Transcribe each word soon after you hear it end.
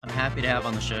happy to have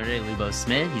on the show today Lubo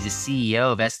Smid. He's a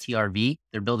CEO of STRV.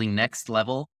 They're building next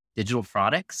level digital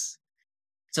products.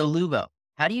 So, Lubo,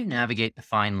 how do you navigate the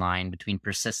fine line between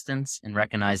persistence and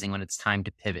recognizing when it's time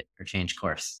to pivot or change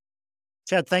course?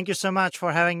 Chad, thank you so much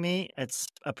for having me. It's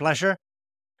a pleasure.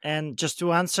 And just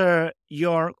to answer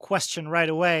your question right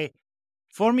away,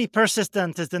 for me,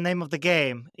 persistent is the name of the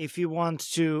game. If you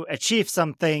want to achieve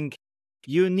something,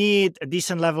 you need a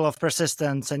decent level of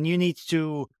persistence and you need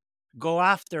to go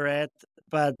after it.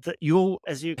 But you,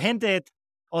 as you hinted,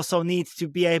 also need to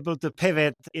be able to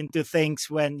pivot into things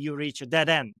when you reach a dead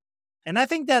end. And I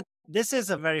think that this is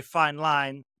a very fine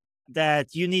line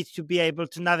that you need to be able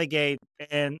to navigate.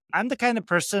 And I'm the kind of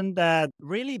person that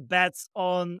really bets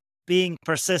on being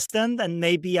persistent, and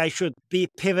maybe I should be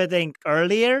pivoting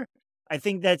earlier. I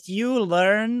think that you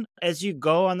learn as you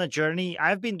go on a journey.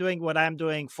 I've been doing what I'm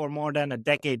doing for more than a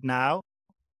decade now.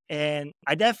 And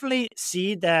I definitely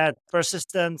see that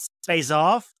persistence pays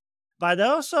off. But I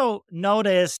also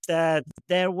noticed that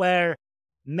there were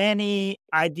many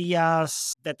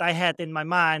ideas that I had in my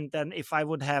mind. And if I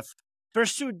would have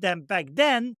pursued them back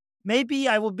then, maybe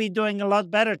I would be doing a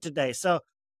lot better today. So,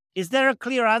 is there a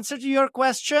clear answer to your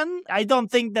question? I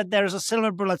don't think that there's a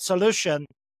silver bullet solution,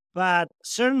 but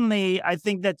certainly I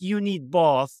think that you need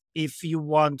both if you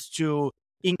want to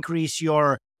increase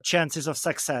your chances of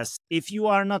success. If you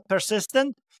are not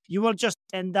persistent, you will just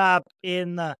end up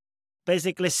in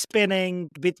basically spinning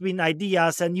between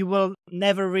ideas and you will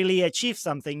never really achieve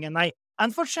something. And I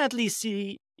unfortunately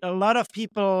see a lot of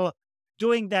people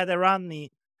doing that around me.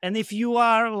 And if you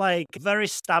are like very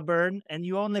stubborn and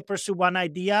you only pursue one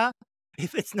idea,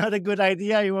 if it's not a good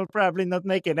idea, you will probably not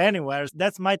make it anywhere.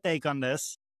 That's my take on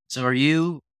this. So, are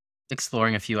you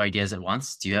exploring a few ideas at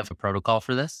once? Do you have a protocol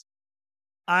for this?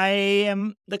 I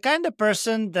am the kind of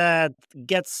person that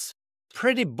gets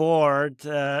pretty bored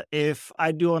if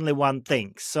I do only one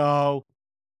thing. So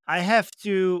I have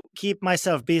to keep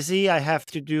myself busy. I have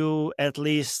to do at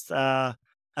least a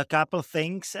couple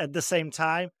things at the same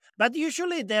time. But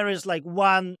usually there is like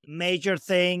one major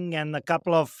thing and a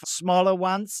couple of smaller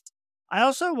ones. I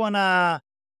also want to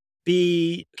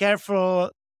be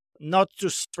careful not to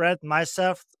spread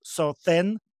myself so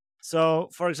thin. So,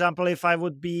 for example, if I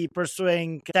would be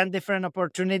pursuing 10 different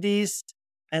opportunities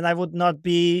and I would not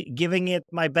be giving it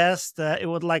my best, it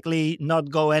would likely not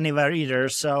go anywhere either.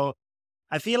 So,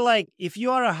 I feel like if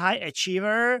you are a high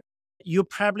achiever, you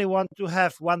probably want to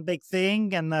have one big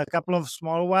thing and a couple of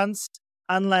small ones,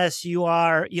 unless you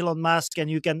are Elon Musk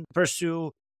and you can pursue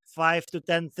 5 to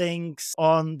 10 things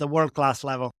on the world class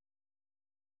level,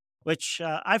 which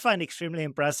I find extremely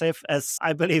impressive, as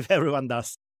I believe everyone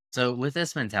does. So, with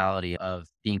this mentality of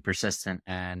being persistent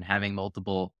and having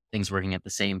multiple things working at the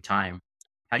same time,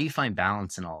 how do you find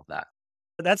balance in all of that?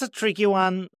 That's a tricky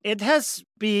one. It has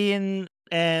been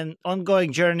an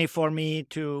ongoing journey for me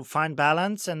to find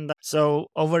balance. And so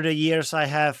over the years, I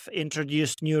have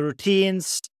introduced new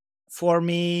routines. For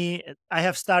me, I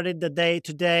have started the day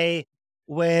today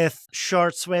with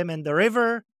short swim in the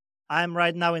river. I'm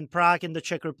right now in Prague in the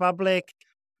Czech Republic.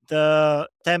 The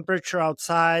temperature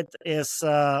outside is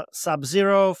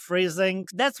sub-zero, freezing.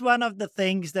 That's one of the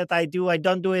things that I do. I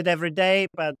don't do it every day,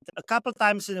 but a couple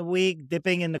times in a week,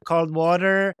 dipping in the cold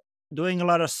water, doing a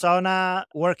lot of sauna,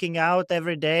 working out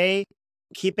every day,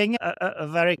 keeping a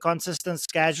very consistent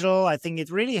schedule. I think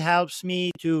it really helps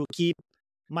me to keep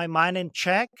my mind in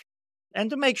check and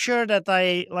to make sure that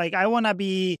I want to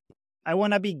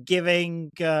be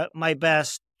giving my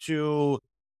best to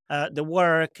the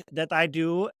work that I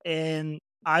do. And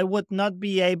I would not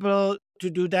be able to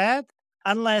do that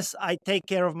unless I take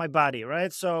care of my body,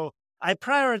 right? So I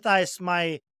prioritize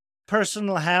my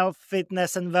personal health,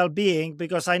 fitness, and well being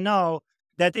because I know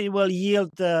that it will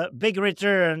yield big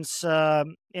returns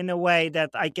in a way that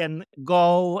I can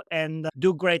go and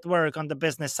do great work on the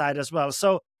business side as well.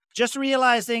 So just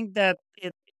realizing that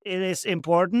it is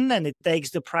important and it takes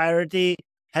the priority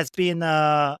has been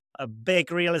a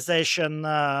big realization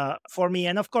for me.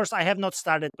 And of course, I have not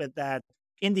started with that.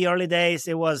 In the early days,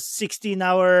 it was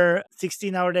 16-hour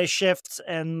day shifts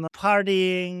and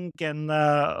partying and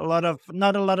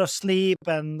not a lot of sleep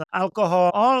and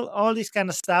alcohol, all this kind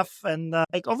of stuff. And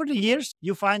like over the years,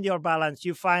 you find your balance.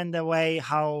 You find a way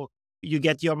how you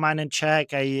get your mind in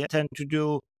check. I tend to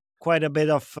do quite a bit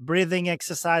of breathing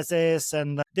exercises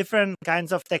and different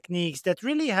kinds of techniques that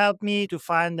really help me to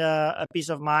find a peace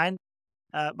of mind.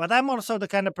 But I'm also the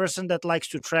kind of person that likes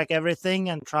to track everything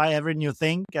and try every new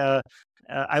thing.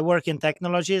 I work in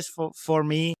technologies. For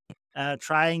me,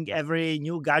 trying every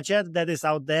new gadget that is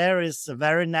out there is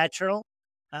very natural.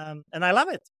 And I love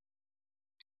it.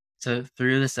 So,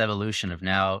 through this evolution of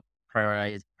now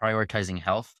prioritizing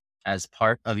health as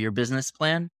part of your business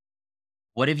plan.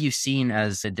 What have you seen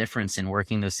as a difference in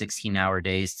working those 16-hour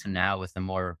days to now with a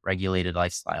more regulated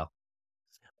lifestyle?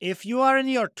 If you are in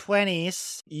your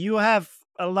 20s, you have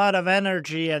a lot of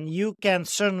energy and you can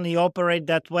certainly operate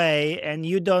that way and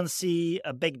you don't see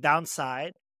a big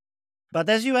downside. But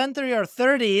as you enter your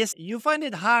 30s, you find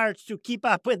it hard to keep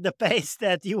up with the pace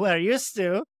that you were used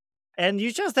to. And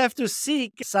you just have to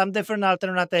seek some different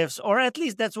alternatives, or at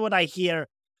least that's what I hear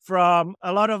from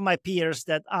a lot of my peers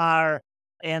that are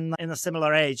in a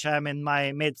similar age. I'm in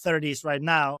my mid 30s right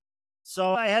now.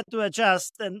 So I had to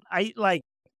adjust. And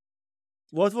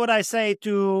what would I say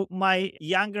to my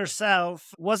younger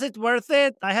self? Was it worth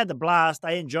it? I had a blast.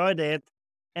 I enjoyed it.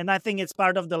 And I think it's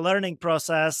part of the learning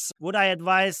process. Would I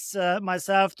advise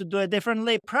myself to do it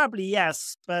differently? Probably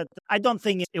yes. But I don't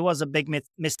think it was a big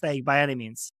mistake by any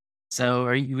means. So,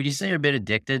 would you say you're a bit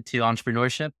addicted to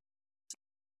entrepreneurship?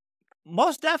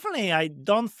 Most definitely. I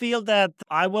don't feel that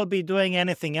I will be doing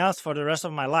anything else for the rest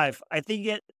of my life. I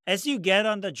think as you get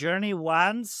on the journey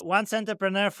once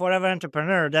entrepreneur, forever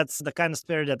entrepreneur, that's the kind of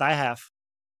spirit that I have.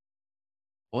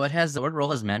 What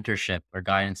role has mentorship or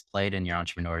guidance played in your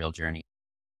entrepreneurial journey?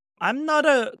 I'm not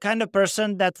a kind of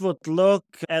person that would look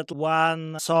at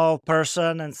one sole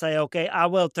person and say, okay, I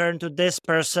will turn to this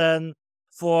person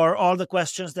for all the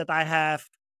questions that I have.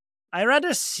 I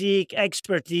rather seek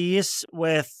expertise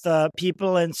with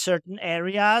people in certain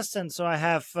areas. And so I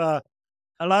have a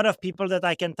lot of people that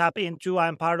I can tap into.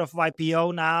 I'm part of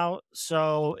YPO now.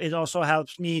 So it also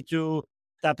helps me to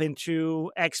tap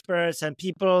into experts and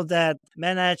people that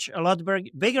manage a lot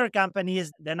bigger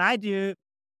companies than I do.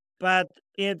 But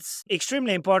it's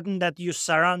extremely important that you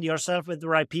surround yourself with the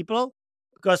right people,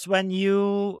 because when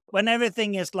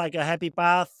everything is like a happy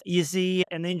path, easy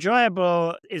and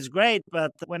enjoyable is great,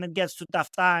 but when it gets to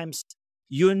tough times,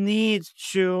 you need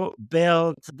to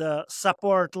build the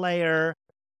support layer,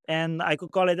 and I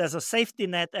could call it as a safety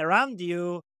net around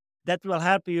you that will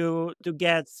help you to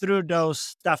get through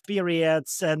those tough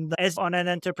periods. And as on an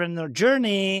entrepreneur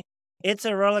journey, it's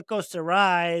a roller coaster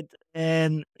ride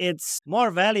and it's more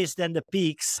valleys than the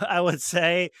peaks, I would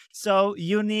say. So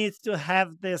you need to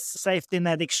have this safety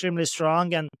net extremely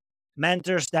strong, and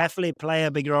mentors definitely play a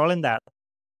big role in that.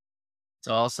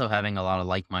 So, also having a lot of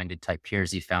like-minded type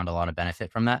peers, you found a lot of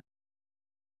benefit from that.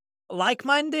 Like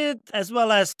minded, as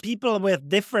well as people with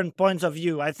different points of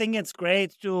view. I think it's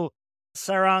great to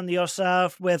surround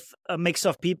yourself with a mix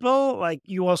of people. Like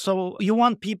you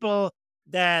want people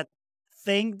that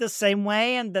think the same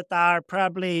way and that are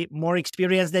probably more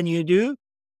experienced than you do.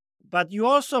 But you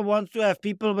also want to have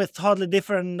people with totally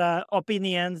different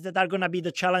opinions that are going to be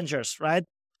the challengers, right?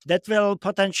 That will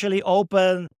potentially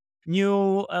open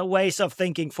new ways of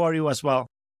thinking for you as well.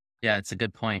 Yeah, it's a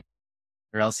good point.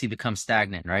 Or else you become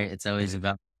stagnant, right? It's always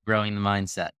about growing the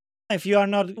mindset. If you are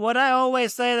not, what I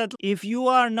always say that if you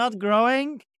are not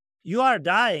growing, you are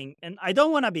dying. And I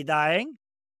don't want to be dying.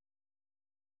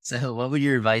 So, what would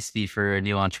your advice be for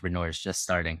new entrepreneurs just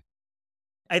starting?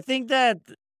 I think that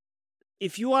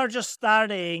if you are just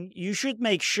starting, you should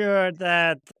make sure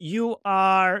that you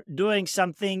are doing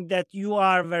something that you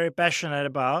are very passionate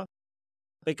about,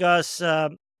 because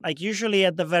like usually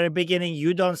at the very beginning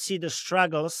you don't see the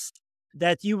struggles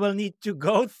that you will need to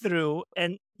go through,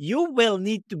 and you will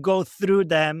need to go through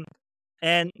them.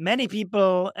 And many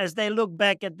people, as they look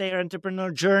back at their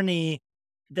entrepreneurial journey,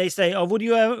 they say, oh,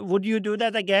 would you do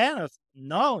that again?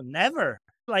 No, never.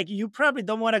 Like, you probably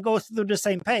don't want to go through the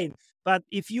same pain, but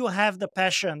if you have the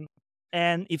passion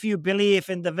and if you believe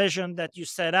in the vision that you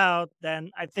set out,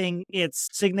 then I think it's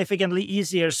significantly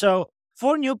easier. So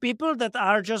for new people that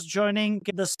are just joining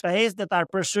the space, that are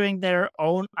pursuing their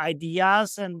own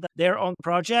ideas and their own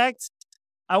projects,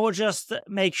 I will just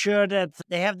make sure that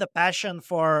they have the passion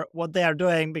for what they are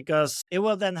doing, because it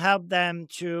will then help them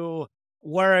to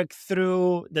work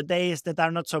through the days that are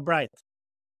not so bright.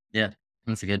 Yeah,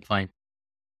 that's a good point.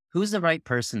 Who's the right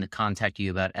person to contact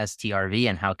you about STRV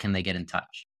and how can they get in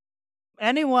touch?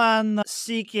 Anyone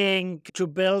seeking to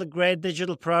build great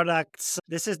digital products,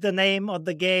 this is the name of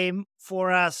the game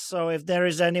for us. So if there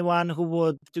is anyone who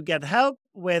would to get help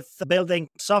with building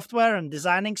software and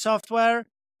designing software,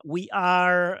 we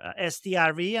are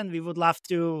STRV and we would love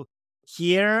to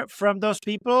hear from those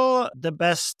people. The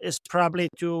best is probably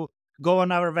to go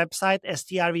on our website,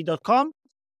 strv.com,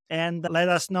 and let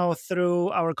us know through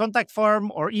our contact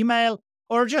form or email,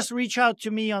 or just reach out to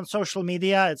me on social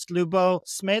media. It's Lubo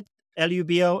Smid,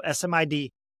 LUBO SMID.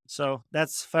 So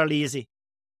that's fairly easy.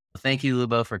 Thank you,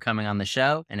 Lubo, for coming on the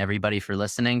show and everybody for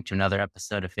listening to another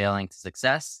episode of Failing to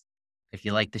Success. If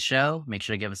you like the show, make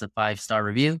sure to give us a 5-star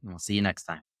review and we'll see you next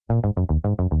time.